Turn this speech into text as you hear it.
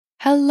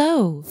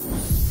Hello!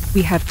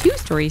 We have two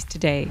stories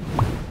today.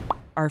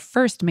 Our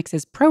first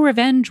mixes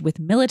pro-revenge with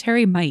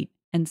military might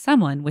and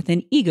someone with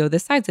an ego the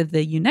size of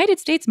the United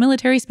States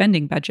military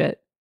spending budget.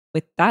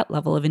 With that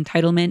level of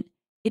entitlement,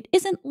 it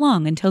isn't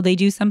long until they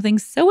do something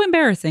so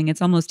embarrassing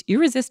it's almost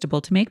irresistible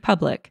to make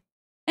public.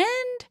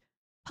 And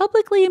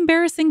publicly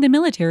embarrassing the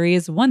military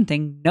is one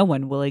thing no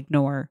one will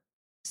ignore.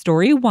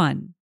 Story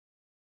 1.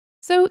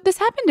 So this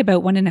happened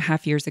about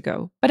 1.5 years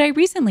ago, but I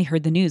recently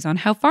heard the news on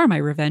how far my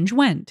revenge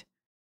went.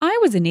 I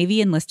was a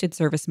Navy enlisted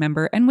service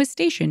member and was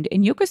stationed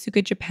in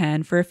Yokosuka,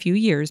 Japan for a few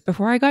years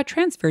before I got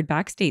transferred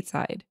back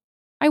stateside.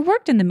 I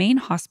worked in the main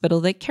hospital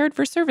that cared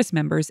for service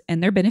members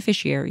and their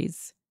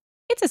beneficiaries.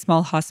 It's a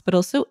small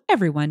hospital, so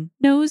everyone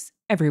knows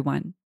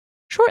everyone.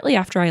 Shortly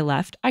after I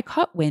left, I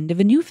caught wind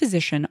of a new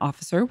physician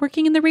officer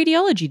working in the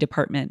radiology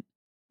department.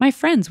 My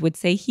friends would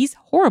say he's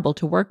horrible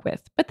to work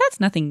with, but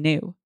that's nothing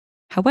new.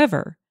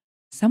 However,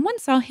 someone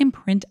saw him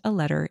print a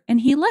letter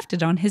and he left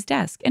it on his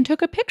desk and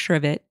took a picture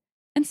of it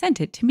and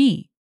sent it to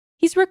me.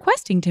 He's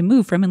requesting to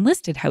move from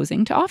enlisted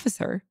housing to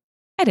officer.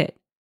 Edit.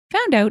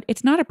 Found out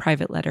it's not a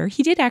private letter.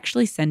 He did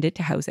actually send it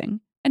to housing,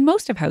 and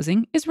most of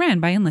housing is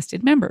ran by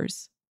enlisted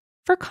members.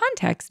 For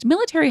context,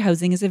 military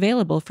housing is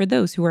available for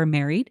those who are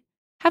married,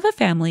 have a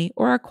family,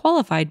 or are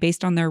qualified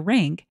based on their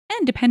rank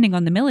and depending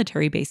on the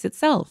military base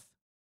itself.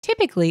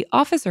 Typically,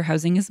 officer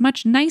housing is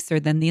much nicer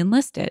than the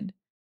enlisted.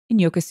 In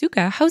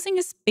Yokosuka, housing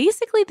is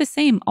basically the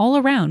same all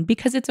around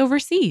because it's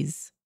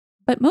overseas.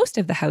 But most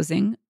of the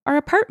housing are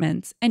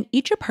apartments, and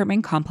each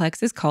apartment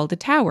complex is called a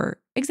tower.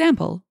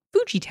 Example,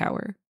 Fuji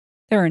Tower.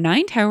 There are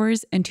 9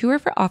 towers, and 2 are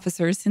for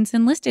officers since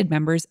enlisted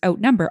members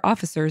outnumber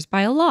officers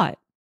by a lot.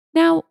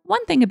 Now,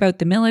 one thing about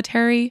the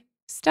military,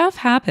 stuff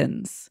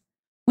happens.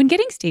 When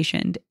getting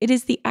stationed, it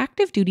is the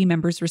active duty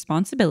member's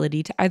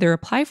responsibility to either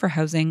apply for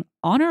housing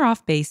on or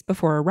off base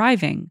before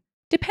arriving,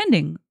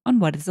 depending on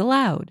what is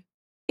allowed.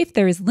 If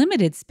there is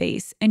limited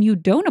space and you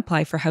don't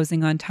apply for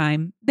housing on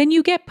time, then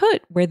you get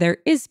put where there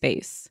is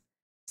space.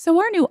 So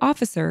our new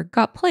officer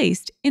got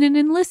placed in an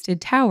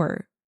enlisted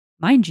tower.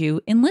 Mind you,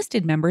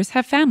 enlisted members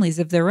have families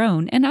of their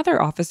own and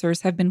other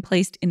officers have been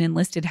placed in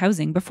enlisted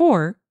housing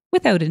before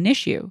without an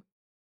issue.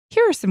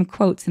 Here are some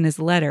quotes in his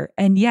letter,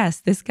 and yes,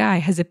 this guy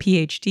has a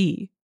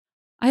PhD.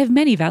 I have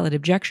many valid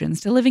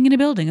objections to living in a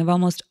building of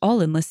almost all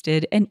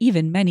enlisted and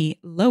even many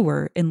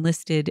lower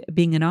enlisted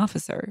being an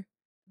officer.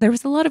 There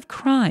was a lot of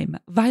crime,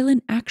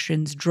 violent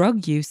actions,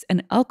 drug use,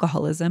 and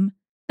alcoholism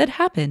that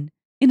happen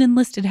in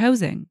enlisted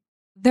housing.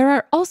 There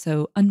are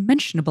also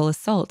unmentionable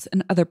assaults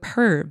and other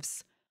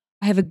pervs.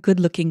 I have a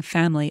good-looking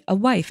family, a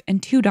wife,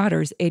 and 2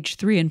 daughters aged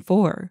 3 and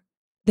 4.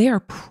 They are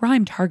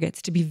prime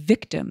targets to be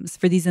victims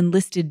for these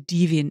enlisted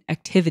deviant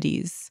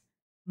activities.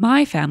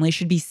 My family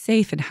should be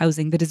safe in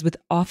housing that is with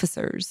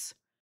officers.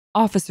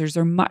 Officers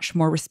are much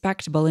more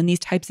respectable, and these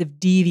types of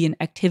deviant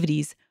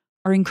activities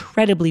are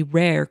incredibly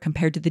rare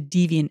compared to the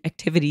deviant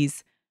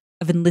activities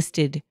of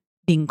enlisted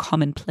being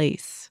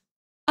commonplace.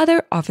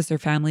 Other officer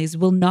families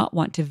will not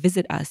want to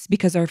visit us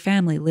because our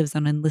family lives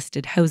on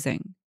enlisted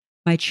housing.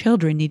 My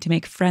children need to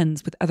make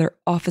friends with other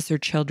officer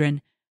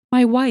children.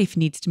 My wife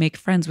needs to make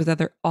friends with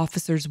other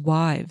officers'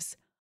 wives.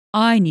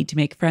 I need to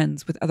make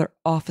friends with other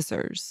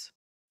officers.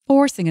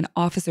 Forcing an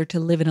officer to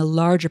live in a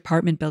large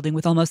apartment building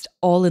with almost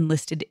all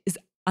enlisted is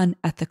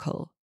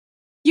unethical.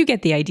 You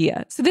get the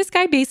idea. So this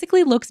guy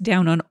basically looks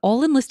down on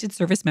all enlisted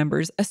service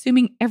members,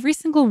 assuming every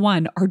single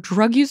one are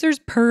drug users,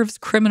 pervs,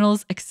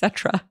 criminals,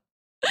 etc.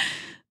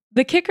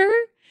 The kicker?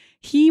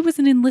 He was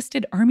an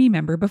enlisted army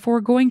member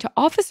before going to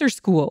officer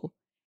school.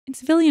 In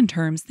civilian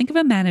terms, think of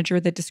a manager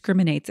that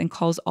discriminates and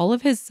calls all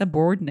of his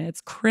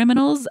subordinates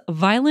criminals,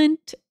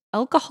 violent,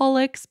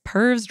 alcoholics,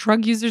 pervs,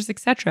 drug users,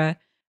 etc.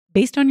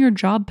 based on your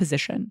job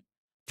position,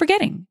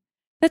 forgetting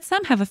that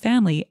some have a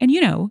family and,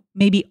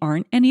 maybe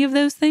aren't any of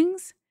those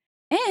things.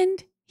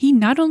 And he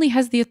not only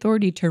has the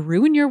authority to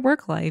ruin your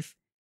work life,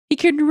 he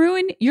can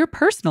ruin your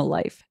personal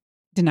life.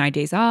 Deny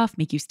days off,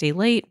 make you stay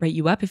late, write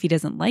you up if he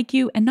doesn't like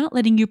you, and not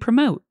letting you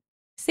promote.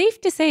 Safe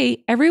to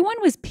say, everyone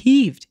was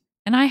peeved,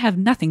 and I have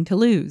nothing to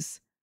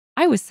lose.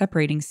 I was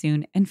separating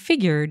soon and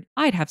figured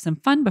I'd have some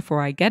fun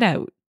before I get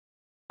out.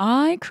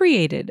 I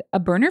created a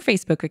burner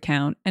Facebook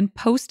account and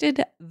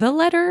posted the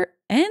letter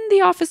and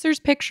the officer's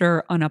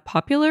picture on a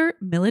popular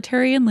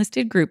military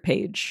enlisted group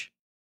page.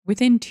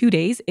 Within 2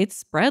 days, it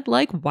spread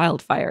like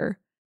wildfire.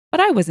 But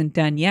I wasn't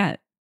done yet.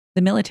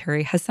 The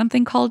military has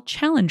something called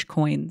challenge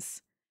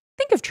coins.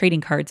 Think of trading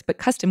cards, but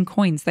custom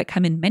coins that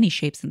come in many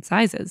shapes and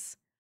sizes.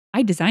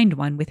 I designed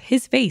one with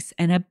his face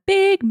and a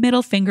big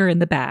middle finger in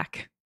the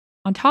back.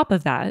 On top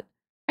of that,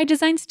 I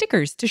designed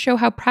stickers to show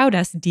how proud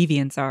us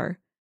deviants are.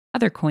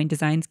 Other coin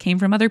designs came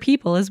from other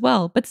people as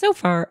well, but so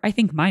far, I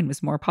think mine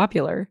was more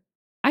popular.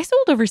 I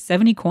sold over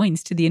 70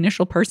 coins to the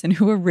initial person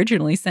who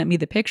originally sent me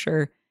the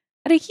picture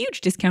at a huge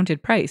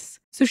discounted price,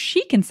 so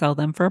she can sell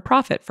them for a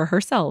profit for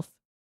herself.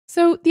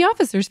 So the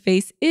officer's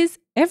face is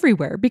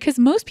everywhere because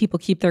most people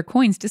keep their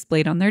coins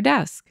displayed on their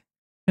desk.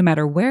 No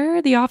matter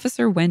where the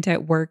officer went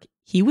at work,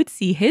 he would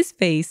see his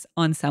face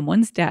on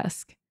someone's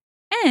desk.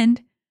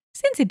 And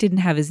Since it didn't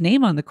have his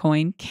name on the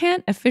coin,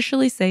 can't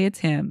officially say it's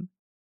him.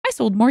 I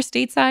sold more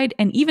stateside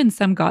and even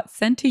some got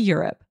sent to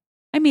Europe.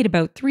 I made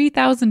about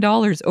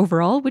 $3,000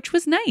 overall, which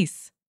was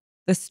nice.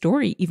 The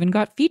story even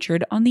got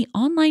featured on the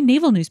online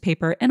naval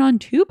newspaper and on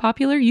 2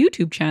 popular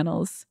YouTube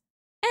channels.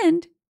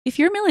 And if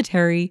you're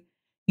military,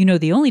 you know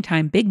the only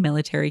time big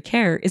military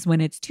care is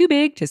when it's too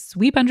big to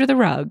sweep under the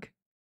rug.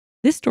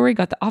 This story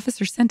got the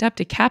officer sent up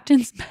to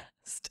captain's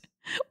mast,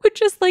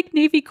 which is like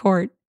Navy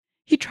court.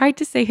 He tried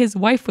to say his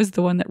wife was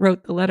the one that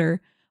wrote the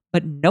letter,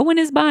 but no one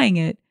is buying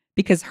it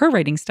because her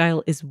writing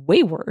style is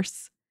way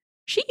worse.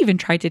 She even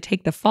tried to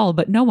take the fall,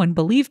 but no one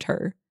believed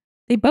her.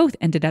 They both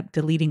ended up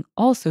deleting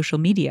all social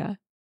media.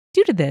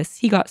 Due to this,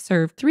 he got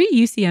served 3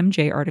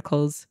 UCMJ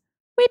articles,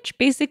 which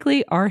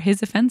basically are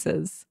his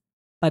offenses.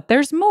 But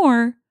there's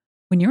more.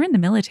 When you're in the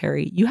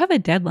military, you have a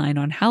deadline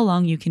on how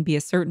long you can be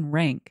a certain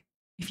rank.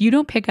 If you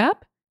don't pick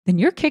up, then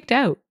you're kicked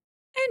out.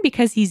 And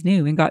because he's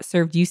new and got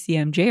served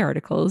UCMJ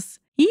articles,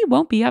 he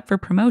won't be up for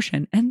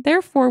promotion and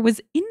therefore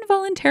was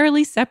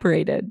involuntarily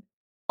separated.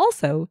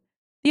 Also,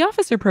 the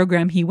officer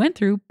program he went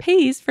through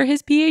pays for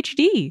his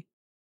PhD.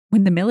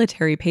 When the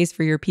military pays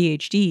for your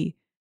PhD,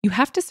 you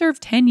have to serve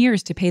 10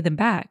 years to pay them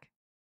back.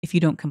 If you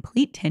don't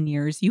complete 10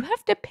 years, you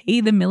have to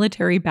pay the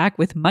military back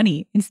with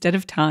money instead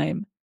of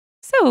time.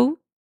 So,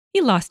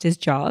 he lost his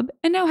job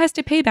and now has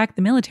to pay back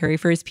the military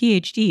for his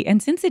PhD,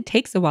 and since it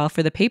takes a while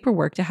for the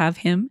paperwork to have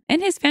him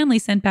and his family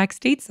sent back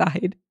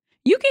stateside,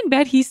 you can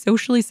bet he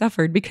socially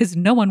suffered because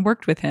no one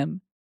worked with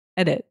him.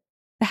 Edit.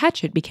 The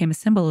hatchet became a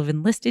symbol of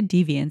enlisted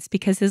deviance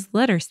because his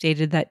letter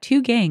stated that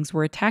 2 gangs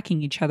were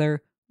attacking each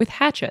other with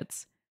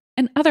hatchets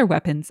and other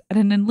weapons at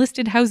an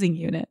enlisted housing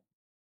unit.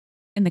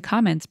 In the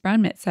comments,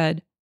 Brown Mitt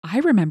said, "I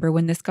remember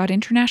when this got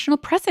international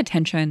press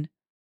attention.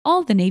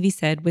 All the Navy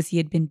said was he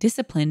had been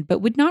disciplined but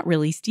would not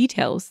release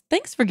details.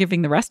 Thanks for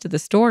giving the rest of the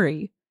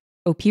story."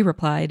 OP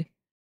replied,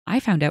 "I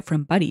found out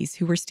from buddies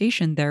who were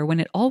stationed there when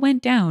it all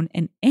went down,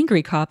 and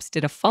Angry Cops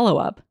did a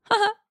follow-up.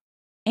 Haha."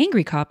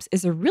 Angry Cops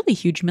is a really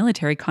huge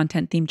military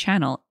content-themed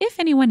channel if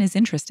anyone is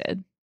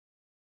interested.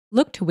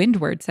 Look to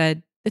Windward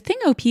said, "The thing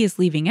OP is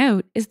leaving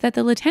out is that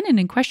the lieutenant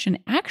in question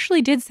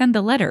actually did send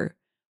the letter,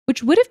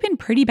 which would have been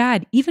pretty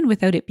bad even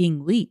without it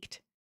being leaked."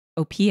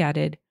 OP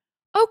added,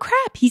 "Oh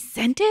crap, he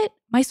sent it?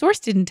 My source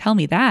didn't tell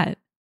me that."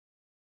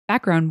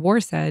 Background War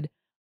said,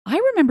 "I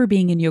remember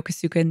being in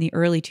Yokosuka in the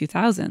early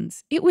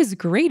 2000s. It was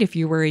great if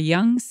you were a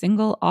young,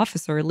 single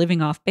officer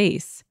living off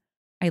base.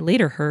 I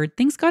later heard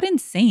things got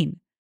insane.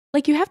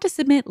 Like you have to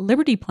submit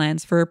Liberty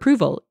plans for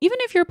approval, even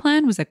if your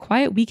plan was a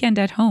quiet weekend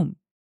at home.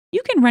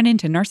 You can run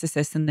into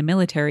narcissists in the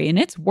military, and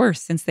it's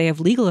worse since they have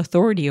legal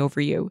authority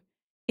over you.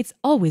 It's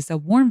always a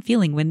warm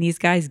feeling when these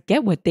guys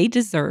get what they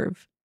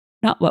deserve."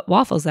 Not What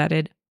Waffles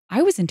added,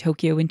 "I was in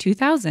Tokyo in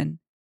 2000.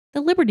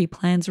 The Liberty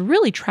plans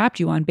really trapped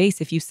you on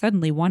base if you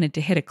suddenly wanted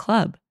to hit a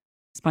club.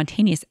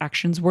 Spontaneous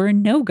actions were a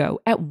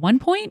no-go. At one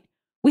point,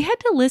 we had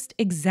to list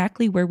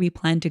exactly where we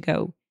planned to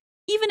go,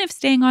 even if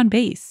staying on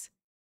base.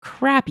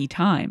 Crappy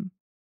time."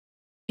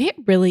 It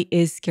really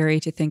is scary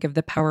to think of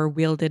the power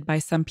wielded by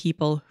some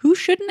people who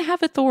shouldn't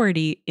have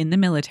authority in the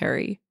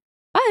military.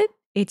 But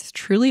it's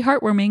truly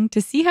heartwarming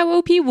to see how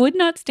OP would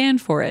not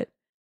stand for it.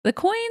 The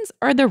coins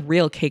are the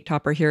real cake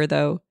topper here,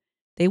 though.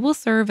 They will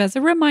serve as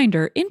a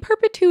reminder in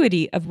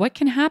perpetuity of what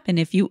can happen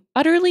if you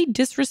utterly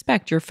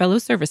disrespect your fellow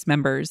service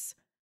members,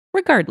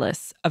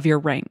 regardless of your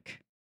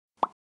rank.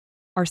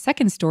 Our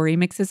second story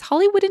mixes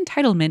Hollywood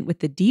entitlement with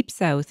the Deep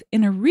South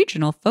in a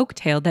regional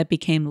folktale that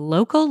became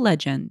local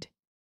legend.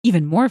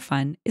 Even more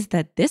fun is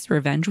that this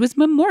revenge was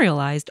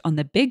memorialized on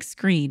the big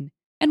screen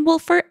and will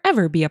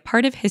forever be a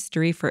part of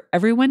history for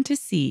everyone to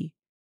see.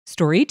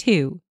 Story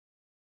 2.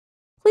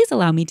 Please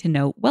allow me to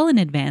note well in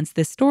advance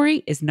this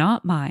story is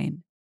not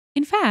mine.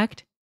 In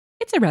fact,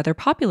 it's a rather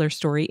popular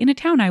story in a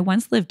town I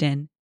once lived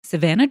in,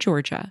 Savannah,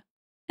 Georgia,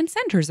 and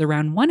centers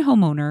around one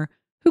homeowner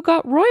who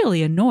got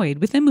royally annoyed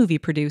with a movie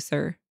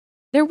producer.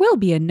 There will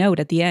be a note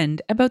at the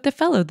end about the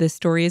fellow this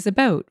story is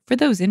about for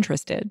those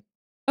interested.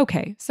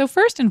 Okay, so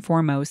first and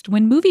foremost,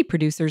 when movie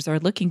producers are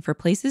looking for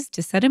places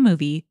to set a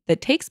movie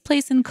that takes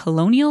place in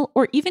colonial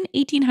or even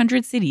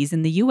 1800 cities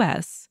in the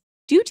US,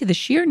 due to the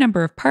sheer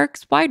number of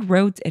parks, wide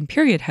roads, and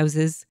period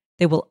houses,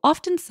 they will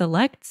often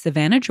select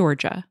Savannah,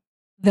 Georgia.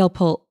 They'll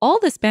pull all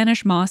the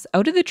Spanish moss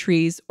out of the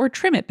trees or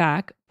trim it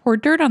back, pour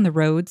dirt on the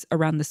roads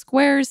around the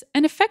squares,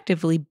 and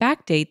effectively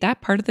backdate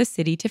that part of the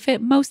city to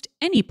fit most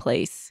any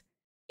place,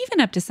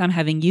 even up to some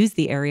having used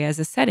the area as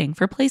a setting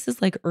for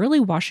places like early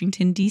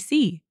Washington,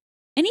 D.C.,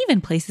 and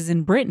even places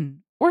in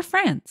Britain or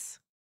France.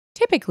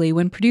 Typically,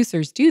 when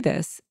producers do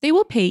this, they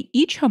will pay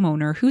each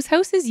homeowner whose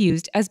house is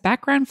used as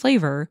background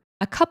flavor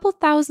a couple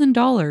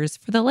 $1,000s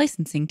for the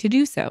licensing to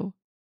do so.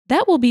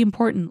 That will be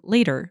important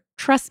later,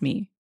 trust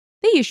me.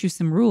 They issue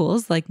some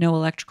rules like no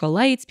electrical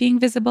lights being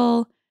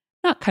visible,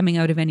 not coming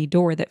out of any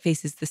door that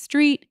faces the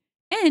street,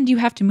 and you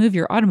have to move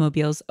your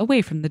automobiles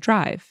away from the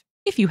drive,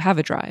 if you have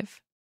a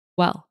drive.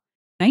 Well,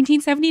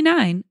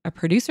 1979, a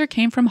producer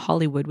came from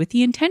Hollywood with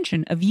the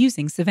intention of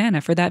using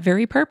Savannah for that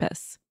very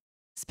purpose.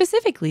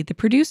 Specifically, the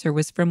producer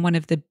was from one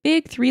of the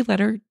big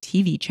 3-letter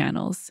TV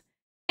channels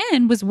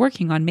and was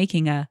working on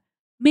making a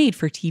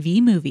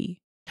made-for-TV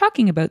movie,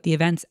 talking about the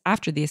events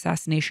after the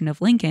assassination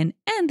of Lincoln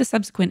and the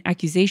subsequent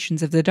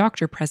accusations of the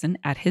doctor present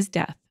at his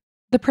death.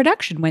 The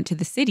production went to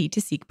the city to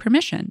seek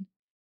permission,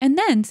 and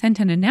then sent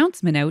an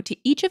announcement out to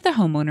each of the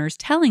homeowners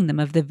telling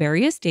them of the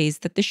various days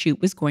that the shoot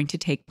was going to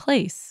take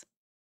place.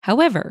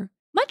 However,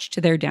 much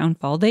to their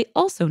downfall, they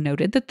also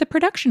noted that the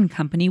production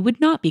company would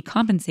not be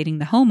compensating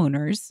the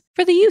homeowners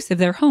for the use of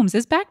their homes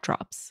as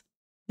backdrops.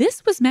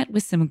 This was met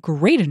with some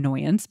great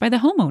annoyance by the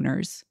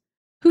homeowners,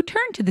 who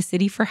turned to the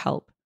city for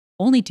help,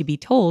 only to be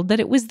told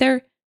that it was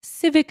their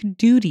civic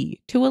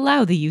duty to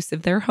allow the use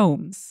of their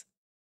homes.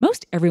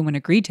 Most everyone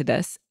agreed to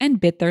this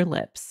and bit their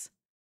lips.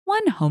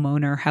 One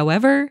homeowner,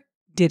 however,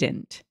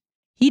 didn't.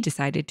 He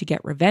decided to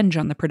get revenge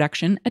on the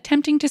production,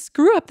 attempting to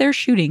screw up their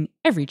shooting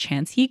every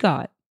chance he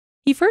got.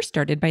 He first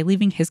started by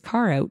leaving his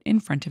car out in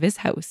front of his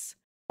house,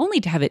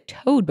 only to have it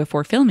towed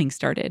before filming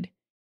started.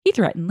 He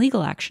threatened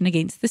legal action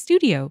against the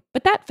studio,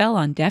 but that fell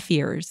on deaf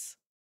ears.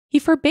 He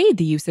forbade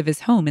the use of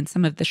his home in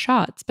some of the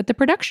shots, but the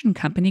production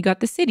company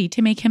got the city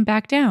to make him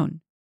back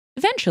down.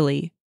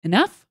 Eventually,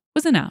 enough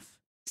was enough,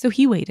 so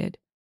he waited,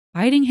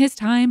 biding his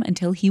time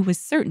until he was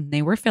certain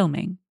they were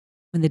filming.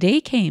 When the day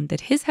came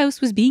that his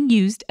house was being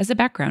used as a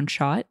background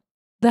shot,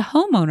 the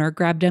homeowner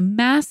grabbed a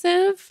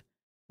massive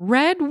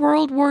red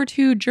World War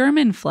II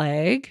German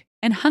flag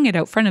and hung it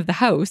out front of the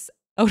house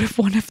out of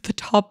one of the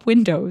top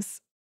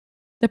windows.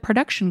 The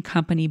production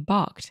company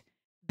balked.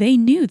 They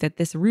knew that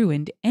this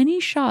ruined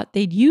any shot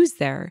they'd use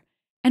there,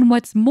 and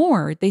what's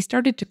more, they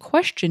started to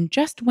question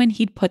just when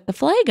he'd put the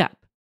flag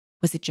up.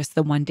 Was it just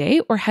the one day,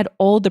 or had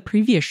all the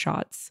previous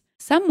shots,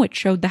 some which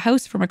showed the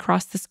house from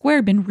across the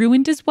square, been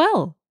ruined as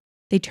well?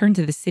 They turned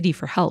to the city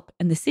for help,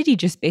 and the city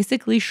just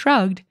basically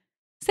shrugged,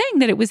 saying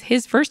that it was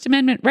his First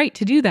Amendment right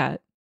to do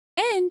that,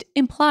 and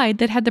implied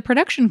that had the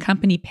production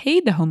company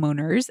paid the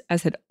homeowners,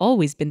 as had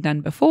always been done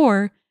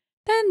before,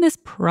 then this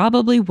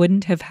probably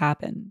wouldn't have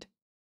happened.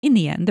 In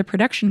the end, the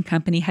production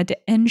company had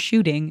to end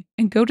shooting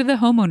and go to the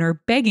homeowner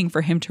begging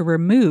for him to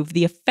remove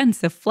the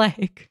offensive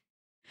flag.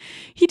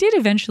 He did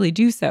eventually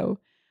do so,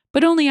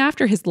 but only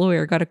after his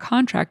lawyer got a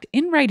contract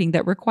in writing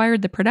that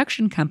required the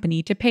production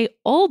company to pay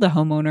all the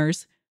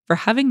homeowners for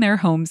having their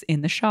homes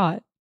in the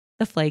shot.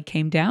 The flag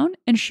came down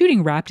and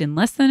shooting wrapped in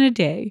less than a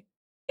day.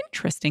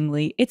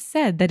 Interestingly, it's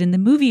said that in the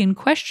movie in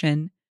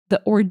question,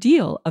 The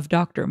Ordeal of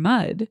Dr.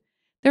 Mudd,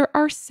 there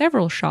are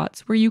several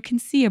shots where you can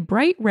see a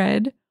bright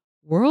red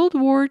World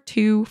War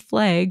II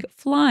flag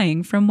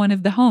flying from one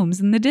of the homes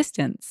in the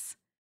distance.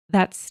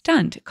 That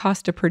stunt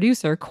cost a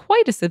producer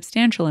quite a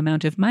substantial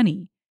amount of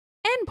money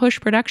and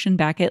pushed production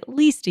back at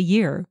least a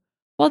year,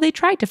 while they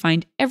tried to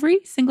find every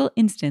single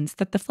instance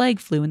that the flag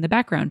flew in the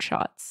background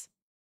shots.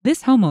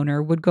 This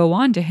homeowner would go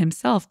on to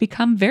himself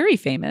become very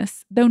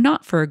famous, though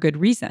not for a good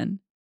reason.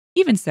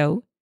 Even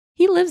so,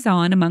 he lives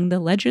on among the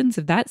legends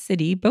of that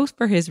city both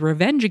for his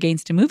revenge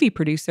against a movie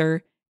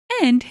producer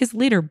and his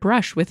later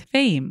brush with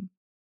fame.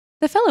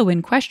 The fellow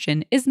in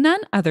question is none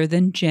other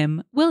than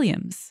Jim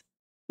Williams.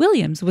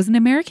 Williams was an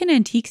American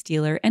antiques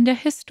dealer and a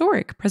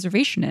historic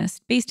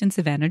preservationist based in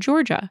Savannah,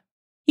 Georgia.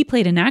 He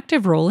played an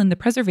active role in the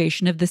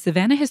preservation of the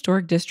Savannah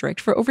Historic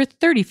District for over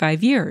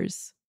 35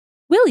 years.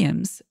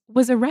 Williams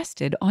was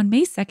arrested on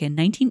May 2,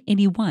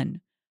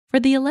 1981, for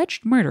the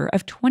alleged murder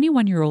of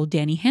 21-year-old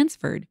Danny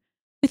Hansford,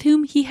 with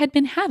whom he had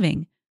been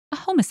having a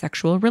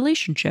homosexual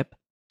relationship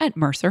at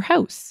Mercer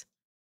House.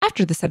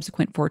 After the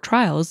subsequent 4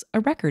 trials, a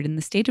record in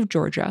the state of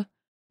Georgia,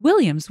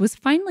 Williams was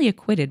finally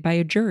acquitted by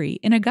a jury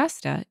in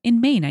Augusta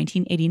in May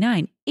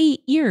 1989,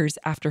 8 years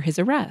after his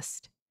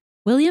arrest.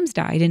 Williams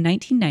died in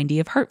 1990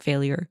 of heart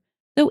failure,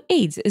 though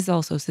AIDS is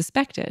also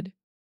suspected.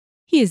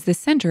 He is the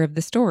center of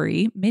the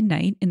story,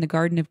 Midnight in the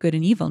Garden of Good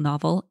and Evil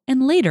novel,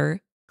 and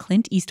later,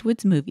 Clint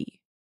Eastwood's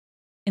movie.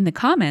 In the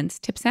comments,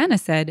 Tipsana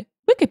said,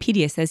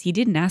 Wikipedia says he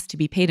didn't ask to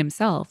be paid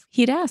himself.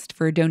 He had asked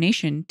for a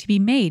donation to be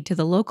made to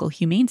the local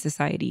Humane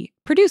Society.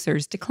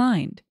 Producers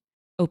declined.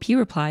 OP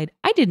replied,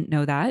 I didn't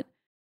know that,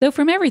 though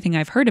from everything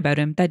I've heard about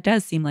him, that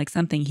does seem like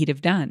something he'd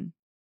have done.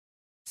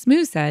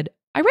 Smooth said,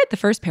 I read the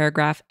first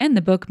paragraph and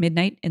the book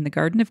Midnight in the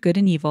Garden of Good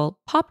and Evil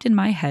popped in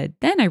my head.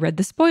 Then I read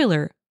the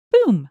spoiler.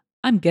 Boom,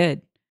 I'm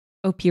good.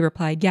 OP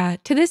replied, yeah,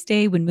 to this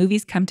day, when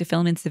movies come to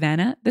film in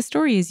Savannah, the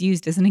story is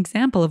used as an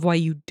example of why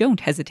you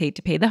don't hesitate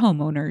to pay the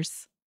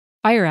homeowners.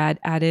 FireAd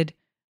added,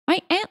 my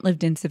aunt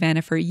lived in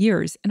Savannah for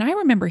years, and I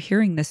remember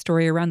hearing this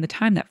story around the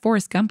time that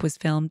Forrest Gump was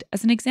filmed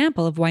as an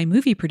example of why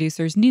movie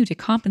producers knew to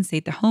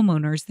compensate the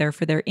homeowners there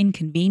for their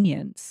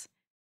inconvenience.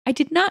 I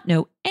did not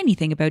know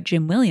anything about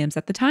Jim Williams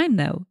at the time,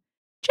 though,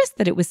 just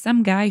that it was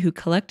some guy who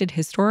collected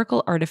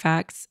historical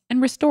artifacts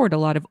and restored a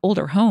lot of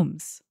older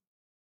homes.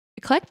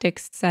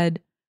 Eclectics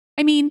said,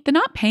 I mean, the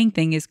not paying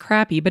thing is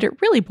crappy, but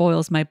it really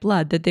boils my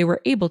blood that they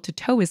were able to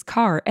tow his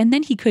car and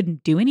then he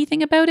couldn't do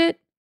anything about it.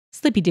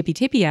 Slippy Dippy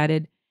Tippy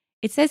added,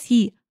 it says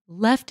he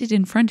left it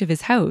in front of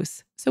his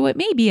house, so it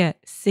may be a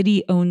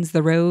city owns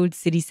the road,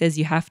 city says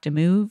you have to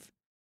move.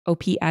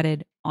 OP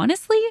added,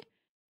 honestly,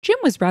 Jim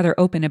was rather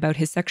open about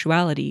his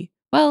sexuality.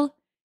 Well,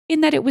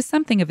 in that it was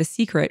something of a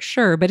secret,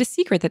 sure, but a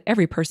secret that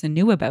every person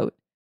knew about.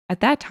 At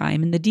that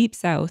time, in the Deep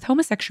South,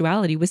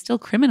 homosexuality was still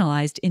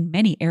criminalized in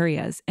many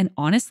areas, and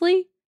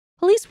honestly,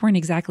 police weren't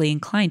exactly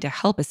inclined to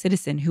help a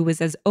citizen who was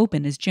as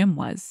open as Jim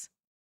was.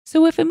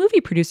 So if a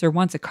movie producer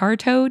wants a car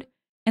towed,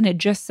 and it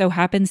just so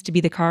happens to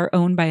be the car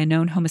owned by a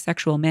known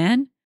homosexual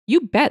man,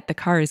 you bet the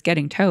car is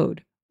getting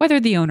towed, whether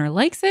the owner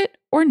likes it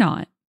or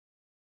not.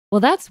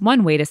 Well, that's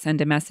one way to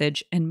send a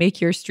message and make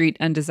your street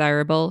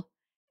undesirable.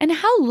 And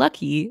how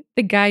lucky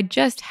the guy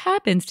just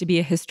happens to be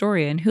a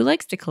historian who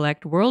likes to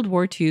collect World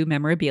War II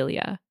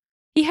memorabilia.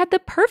 He had the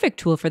perfect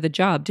tool for the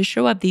job to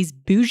show up these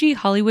bougie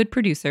Hollywood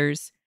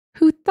producers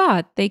who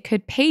thought they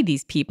could pay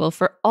these people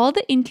for all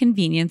the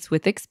inconvenience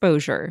with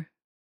exposure.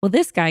 Well,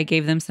 this guy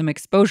gave them some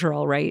exposure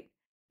all right,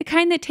 the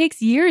kind that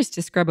takes years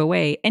to scrub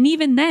away, and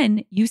even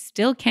then, you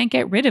still can't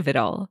get rid of it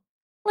all.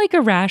 Like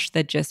a rash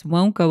that just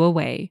won't go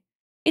away.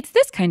 It's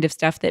this kind of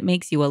stuff that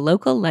makes you a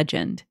local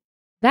legend.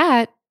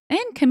 That,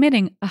 and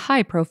committing a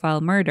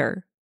high-profile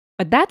murder.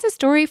 But that's a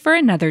story for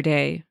another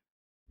day.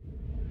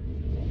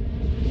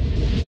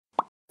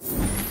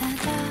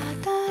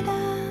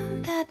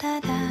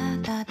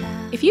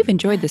 If you've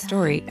enjoyed the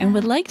story and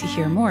would like to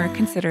hear more,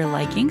 consider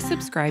liking,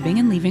 subscribing,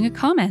 and leaving a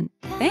comment.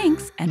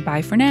 Thanks, and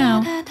bye for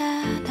now.